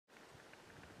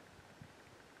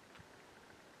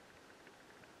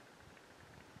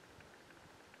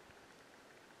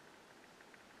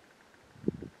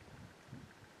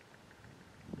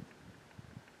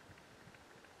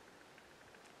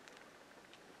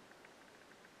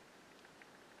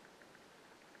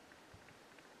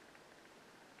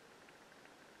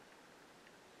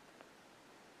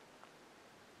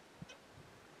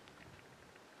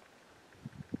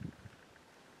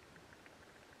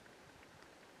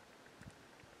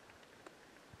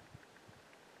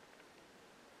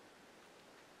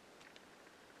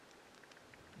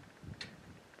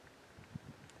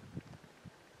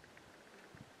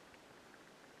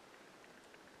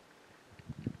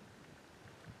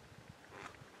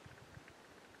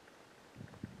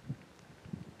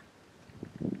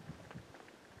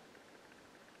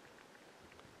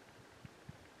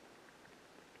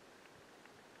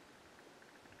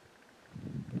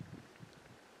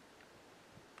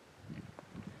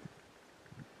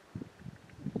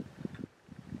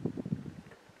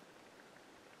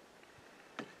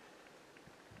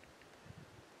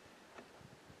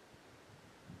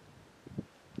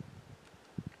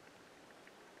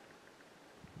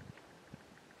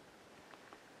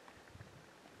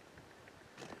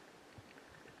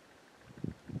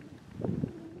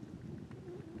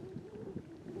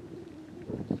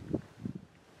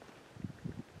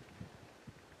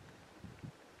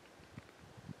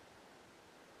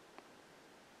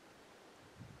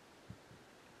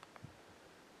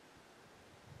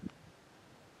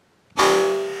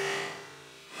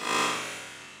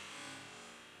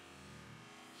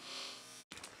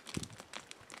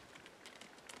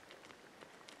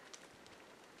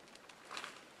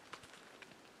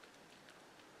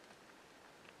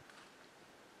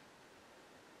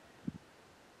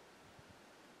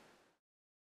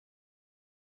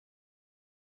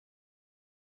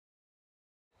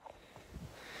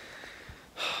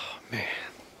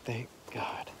Thank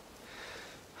God.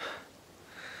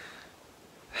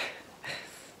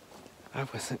 I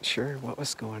wasn't sure what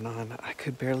was going on. I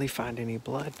could barely find any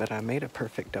blood, but I made a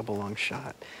perfect double lung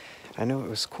shot. I know it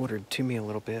was quartered to me a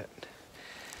little bit.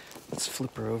 Let's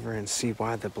flip her over and see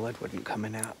why the blood wasn't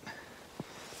coming out.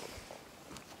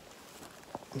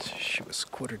 She was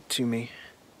quartered to me.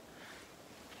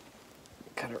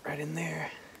 Cut it right in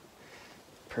there.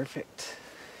 Perfect.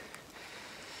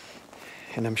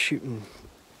 And I'm shooting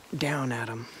down at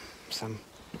him. So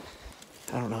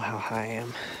I don't know how high I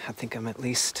am. I think I'm at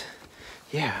least,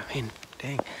 yeah, I mean,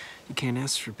 dang. You can't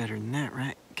ask for better than that,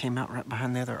 right? Came out right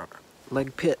behind the other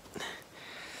leg pit.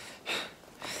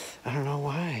 I don't know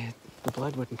why the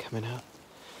blood wasn't coming out.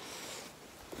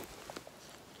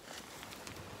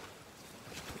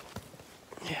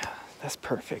 Yeah, that's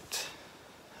perfect.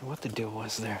 What the deal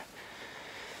was there?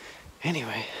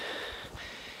 Anyway,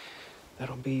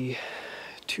 that'll be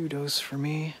 2 doses for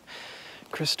me.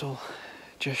 Crystal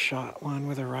just shot one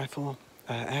with a rifle,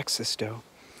 Axis doe,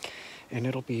 and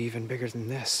it'll be even bigger than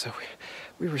this. So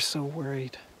we were so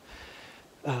worried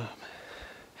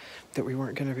that we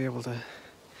weren't going to be able to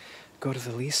go to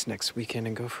the lease next weekend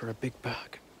and go for a big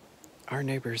buck. Our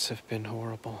neighbors have been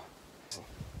horrible.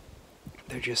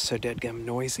 They're just so deadgum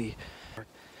noisy.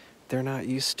 They're not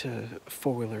used to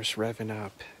four-wheelers revving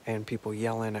up and people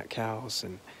yelling at cows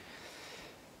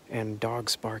and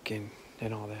dogs barking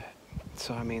and all that.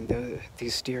 So, I mean,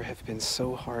 these deer have been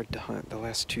so hard to hunt the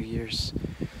last 2 years.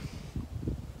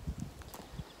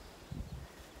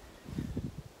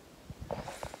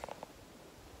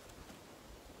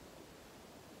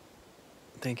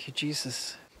 Thank you,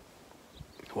 Jesus.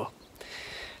 Well,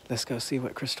 let's go see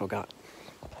what Crystal got.